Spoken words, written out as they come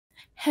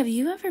Have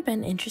you ever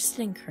been interested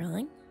in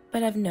curling,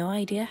 but have no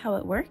idea how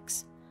it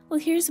works?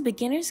 Well, here's a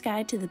beginner's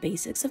guide to the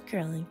basics of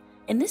curling.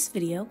 In this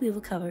video, we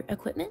will cover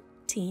equipment,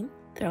 team,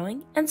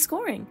 throwing, and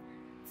scoring.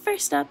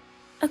 First up,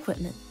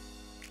 equipment.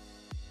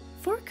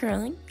 For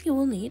curling, you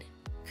will need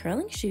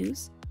curling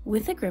shoes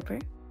with a gripper,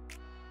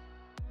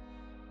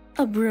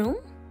 a broom,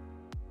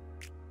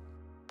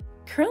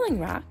 curling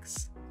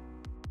rocks,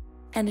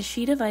 and a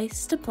sheet of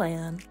ice to play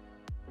on.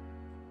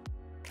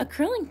 A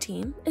curling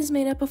team is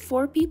made up of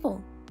 4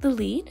 people: the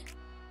lead,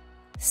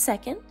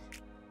 second,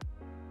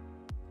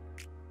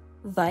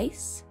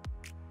 vice,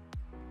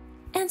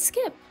 and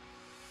skip.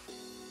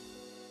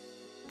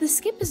 The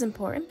skip is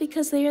important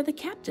because they are the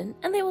captain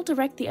and they will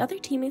direct the other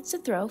teammates to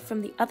throw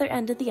from the other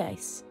end of the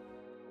ice.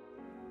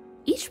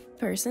 Each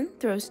person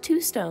throws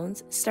 2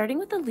 stones, starting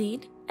with the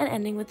lead and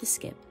ending with the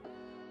skip.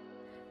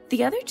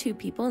 The other 2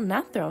 people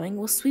not throwing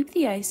will sweep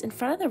the ice in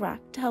front of the rock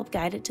to help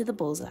guide it to the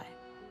bullseye.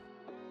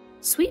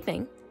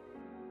 Sweeping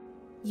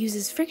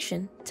uses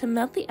friction to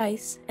melt the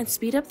ice and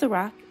speed up the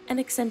rock and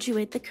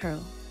accentuate the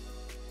curl.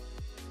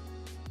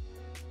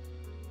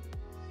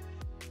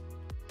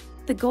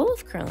 The goal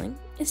of curling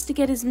is to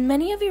get as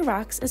many of your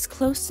rocks as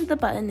close to the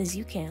button as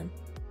you can.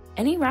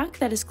 Any rock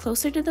that is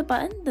closer to the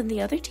button than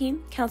the other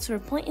team counts for a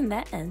point in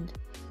that end.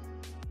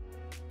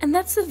 And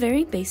that's the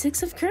very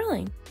basics of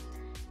curling.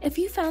 If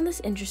you found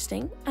this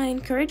interesting, I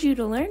encourage you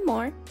to learn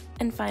more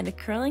and find a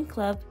curling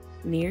club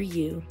near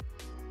you.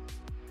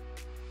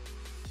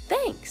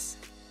 Thanks!